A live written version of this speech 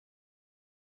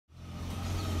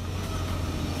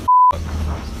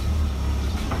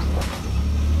Hey,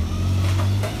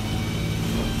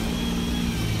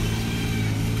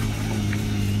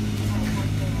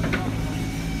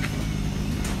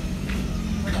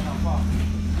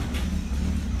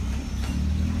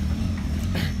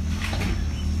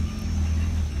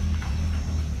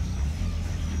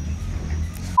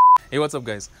 what's up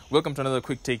guys? Welcome to another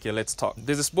quick take here. Let's talk.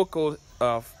 There's this book called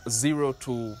 0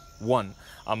 to 1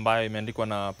 ambayo imeandikwa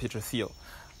na Peter Thiel.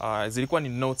 Zilikuwa ni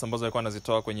notes ambazo alikuwa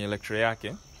anazitoa kwenye lecture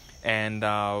yake, and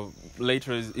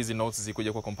later hizi notes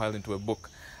zikuja kwa compiled into a book,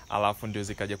 alafu ndio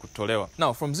zikaja kutolewa.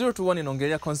 Now from 0 to 1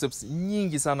 inaongelea concepts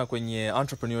nyingi sana kwenye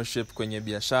entrepreneurship, kwenye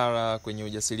biashara, kwenye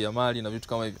ujasiriamali na vitu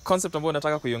kama hivi. Concept ambayo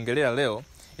nataka kuiongelea leo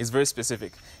is very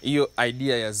specific. Hiyo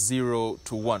idea ya 0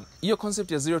 to 1. Hiyo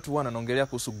concept ya 0 to 1 anaongelea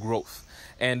kuhusu growth.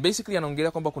 And basically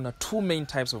anaongelea kwamba kuna two main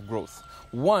types of growth.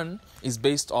 One is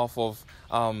based off of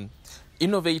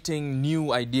innovating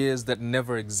new ideas that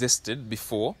never existed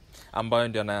before, ambayo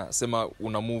ndio anasema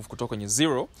una move kutoka kwenye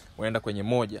 0 unaenda kwenye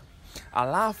 1.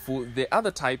 Alafu the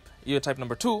other type, hiyo type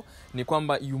number 2, ni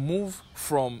kwamba you move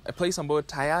from a place ambayo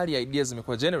tayari ideas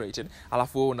zimekuwa generated,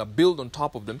 alafu wewe una build on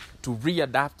top of them to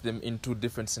readapt them into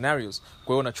different scenarios. Kwa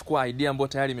hiyo unachukua idea ambayo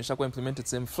tayari imeshakuwa implemented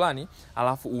sehemu fulani,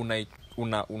 alafu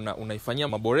unaifanyia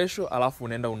maboresho, alafu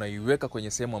unaenda unaiweka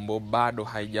kwenye sehemu ambayo bado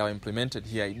haijawa implemented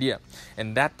hii idea.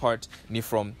 And that part ni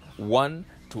from 1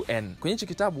 to n. Kwenye hichi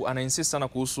kitabu ana insist sana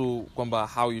kuhusu kwamba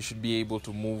how you should be able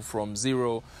to move from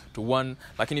 0 to 1,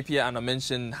 lakini pia ana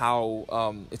mention how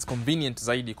it's convenient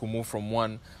zaidi ku move from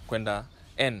 1 kwenda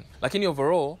n. Lakini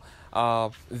overall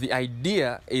the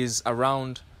idea is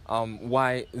around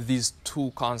why these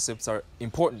two concepts are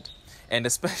important, and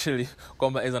especially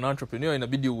kwamba as an entrepreneur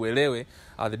inabidi uelewe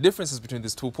the differences between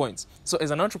these 2 points. So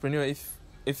as an entrepreneur,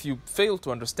 if you fail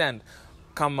to understand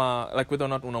kama like whether or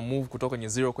not una move kutoka kwenye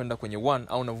 0 kwenda kwenye 1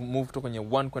 au una move kutoka kwenye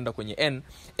 1 kwenda kwenye n,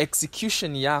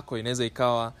 execution yako inaweza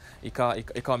ikawa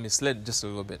misled just a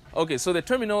little bit. Okay, so the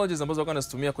terminologies ambazo wako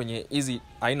nazitumia kwenye hizi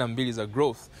aina mbili za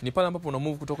growth ni pale ambapo una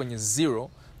move kutoka kwenye 0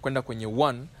 kwenda kwenye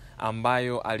 1,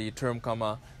 ambayo aliterm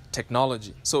kama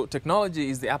technology. So technology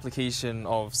is the application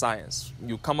of science.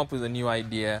 You come up with a new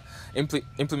idea,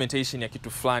 implementation ya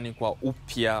kitu fulani kwa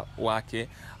upya wake,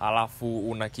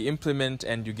 alafu unaki-implement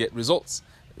and you get results.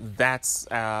 That's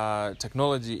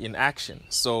technology in action.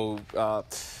 So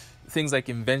things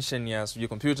like invention, yes, your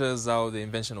computers, or the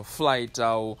invention of flight,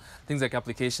 or things like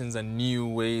applications and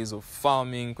new ways of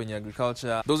farming kwenye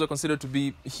agriculture, those are considered to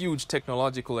be huge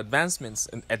technological advancements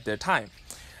at their time.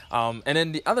 And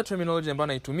then the other terminology ambayo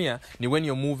naitumia ni when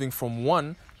you're moving from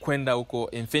 1 kwenda uko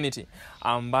infinity,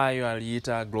 ambayo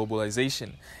aliita globalization.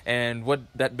 And what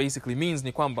that basically means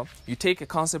ni kwamba you take a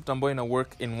concept ambayo ina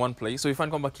work in one place. So you find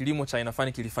kwamba kilimo cha aina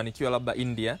fulani kilifanikiwa labda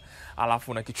India,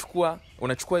 alafu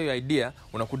unachukua hiyo idea,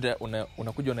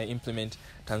 unakuja una implement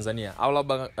Tanzania. Au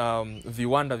labda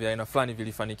viwanda vya aina fulani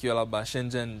vilifanikiwa labda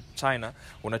Shenzhen, China,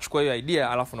 unachukua hiyo idea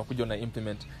alafu unakuja una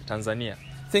implement Tanzania.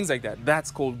 Things like that.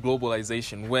 That's called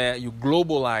globalization, where you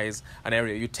globalize an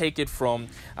area. You take it from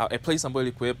a place ambayo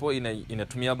ilikuwepo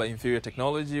inatumia labda inferior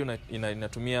technology,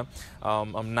 inatumia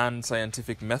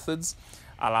non-scientific methods,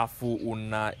 alafu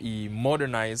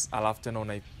modernize, alafu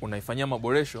tena unaifanyia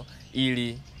maboresho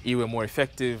ili iwe more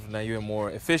effective na iwe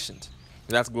more efficient.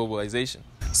 That's globalization.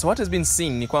 So what has been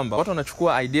seen ni kwamba watu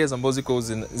wanachukua ideas ambazo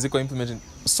ziko implemented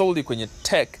solely kwenye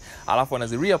tech, alafu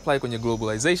wanazi reapply kwenye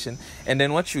globalization, and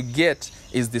then what you get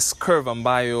is this curve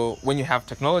ambayo when you have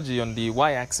technology on the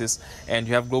y-axis and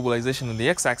you have globalization on the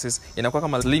x-axis, inakuwa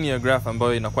kama linear graph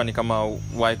ambayo inakuwa ni kama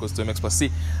y equals to mx plus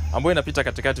c, ambayo inapita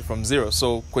katikati from 0.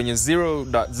 So kwenye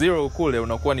 0.0 kule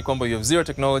unakuwa ni kwamba you have 0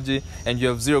 technology and you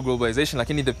have 0 globalization,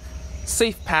 lakini the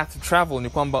safe path to travel ni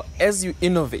kwamba as you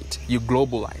innovate, you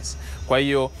globalize. Kwa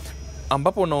hiyo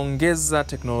ambapo unaongeza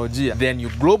teknolojia, then you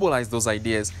globalize those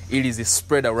ideas ili zi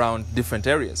spread around different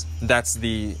areas. That's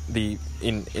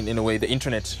in a way the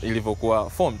internet ilivyokuwa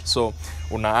formed. So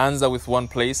unaanza with one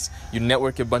place, you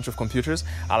network a bunch of computers,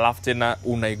 alafu tena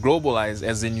globalize,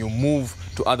 as in you move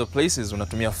to other places.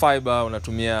 Unatumia fiber,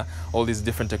 unatumia all these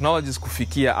different technologies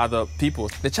kufikia other people.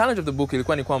 The challenge of the book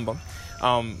ilikuwa ni kwamba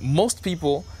most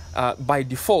people by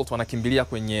default wanakimbilia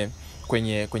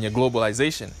kwenye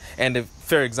globalization. And a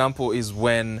fair example is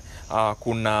when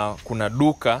kuna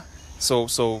duka,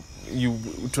 so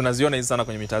tunaziona hizi sana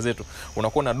kwenye mitaa zetu.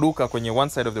 Unakuwa na duka kwenye one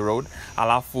side of the road,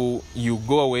 alafu you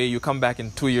go away, you come back in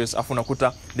 2 years, alafu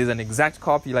unakuta there's an exact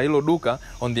copy la hilo duka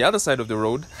on the other side of the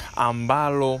road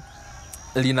ambalo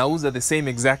linauza the same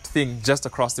exact thing just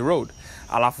across the road.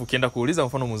 Alafu ukienda kuuliza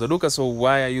mfano muuza duka, so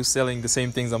why are you selling the same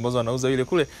things ambazo anauza yule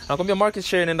kule? Anakuambia market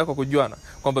share inaenda kwa kujuana.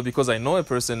 Kwamba because I know a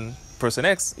person person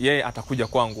X, yeye atakuja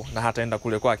kwangu na hataenda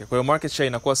kule kwake. Kwa hiyo market share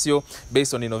inakuwa sio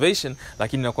based on innovation,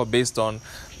 lakini inakuwa based on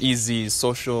easy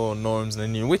social norms na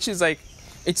nini, which is like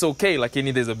it's okay,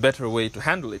 lakini there's a better way to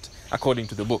handle it according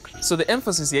to the book. So the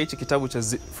emphasis ya hichi kitabu cha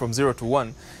From Zero to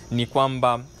One ni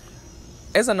kwamba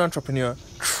as an entrepreneur,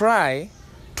 try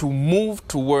to move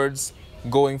towards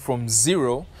going from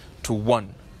 0 to 1.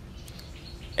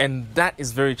 And that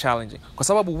is very challenging. Kwa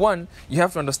sababu one, you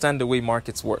have to understand the way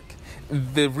markets work.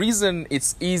 The reason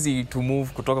it's easy to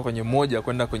move kutoka kwenye moja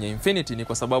kwenda kwenye infinity ni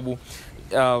kwa sababu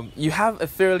you have a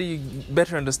fairly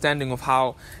better understanding of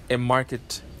how a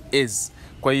market is.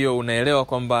 Kwa hiyo unaelewa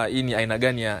kwamba hii ni aina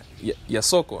gani ya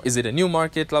soko. Is it a new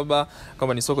market labda,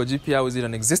 kama ni soko jipya, au is it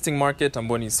an existing market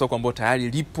ambayo ni soko ambayo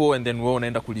tayari lipo and then wewe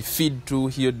unaenda kulifeed tu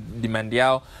hiyo demand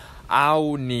yao,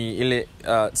 au ni ile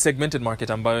segmented market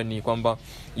ambayo ni kwamba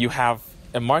you have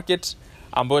a market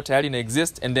ambayo tayari ina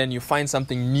exist and then you find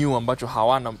something new ambacho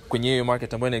hawana kwenye hiyo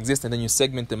market ambayo ina exist and then you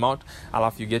segment them out,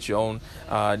 alafu you get your own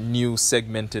new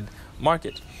segmented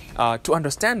market. To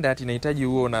understand that inahitaji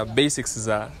uwe na basics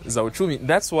za uchumi.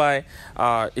 That's why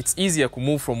it's easier to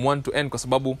move from 1 to n, kwa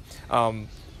sababu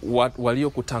walio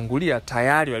kutangulia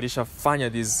tayari walishafanya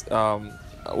these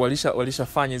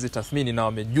walishafanya hizi tathmini na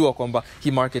wamejua kwamba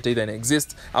hii market either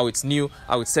exist au it's new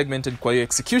au it's segmented. Kwa hiyo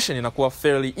execution inakuwa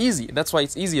fairly easy. That's why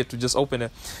it's easier to just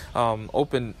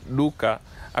open duka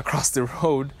across the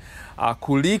road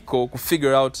kuliko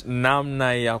kufigure out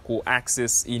namna ya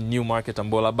ku-access in new market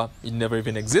ambayo labda it never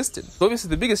even existed. So obviously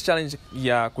the biggest challenge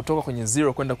ya kutoka kwenye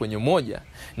 0 kwenda kwenye moja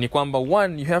ni kwamba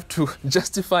one, you have to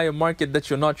justify a market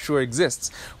that you're not sure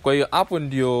exists. Kwa hiyo hapo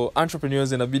ndio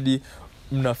entrepreneurs inabidi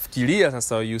mnafikiria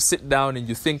sasa, you sit down and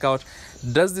you think out,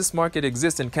 does this market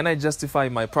exist and can I justify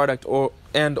my product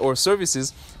or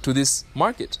services to this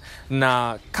market?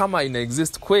 Na kama ina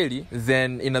exist kweli,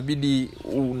 then inabidi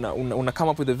una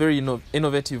come up with a very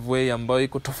innovative way ambayo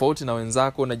iko tofauti na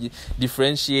wenzako, na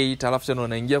differentiate, alafu tena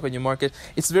unaingia kwenye market.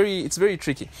 It's very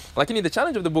tricky. Lakini the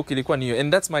challenge of the book ilikuwa niyo,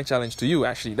 and that's my challenge to you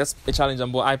actually. That's a challenge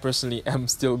ambayo I personally am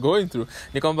still going through.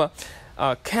 Ni kwamba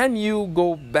can you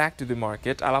go back to the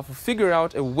market, alafu figure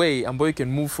out a way ambayo you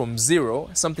can move from 0,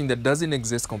 something that doesn't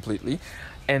exist completely,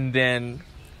 and then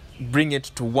bring it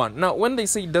to 1. Now, when they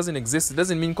say it doesn't exist, it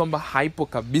doesn't mean kwamba haipo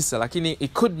kabisa, lakini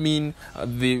it could mean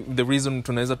the reason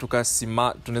tunaweza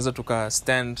tuka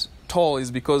stand tall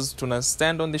is because tuna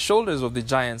stand on the shoulders of the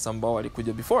giants ambao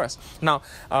walikuja before us. Now,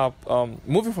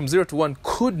 moving from 0 to 1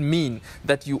 could mean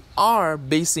that you are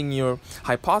basing your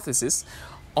hypothesis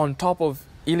on top of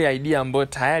ile idea ambayo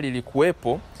tayari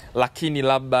ilikuwepo, lakini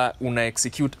labda una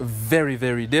execute very,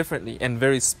 very differently and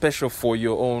very special for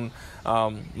your own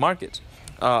market.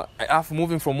 After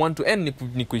moving from 1 to n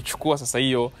ni kuichukua sasa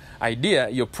hiyo idea,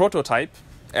 your prototype,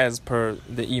 as per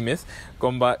the E-Myth,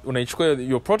 kwamba unaichukua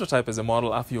your prototype as a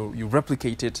model, after you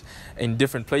replicate it in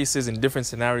different places, in different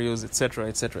scenarios, etc.,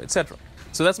 etc., etc.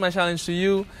 So that's my challenge to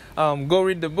you. Go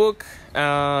read the book,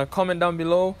 comment down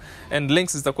below, and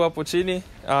links zitakuwa hapo chini.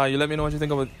 You let me know what you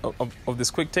think of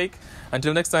this quick take.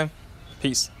 Until next time,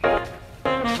 peace.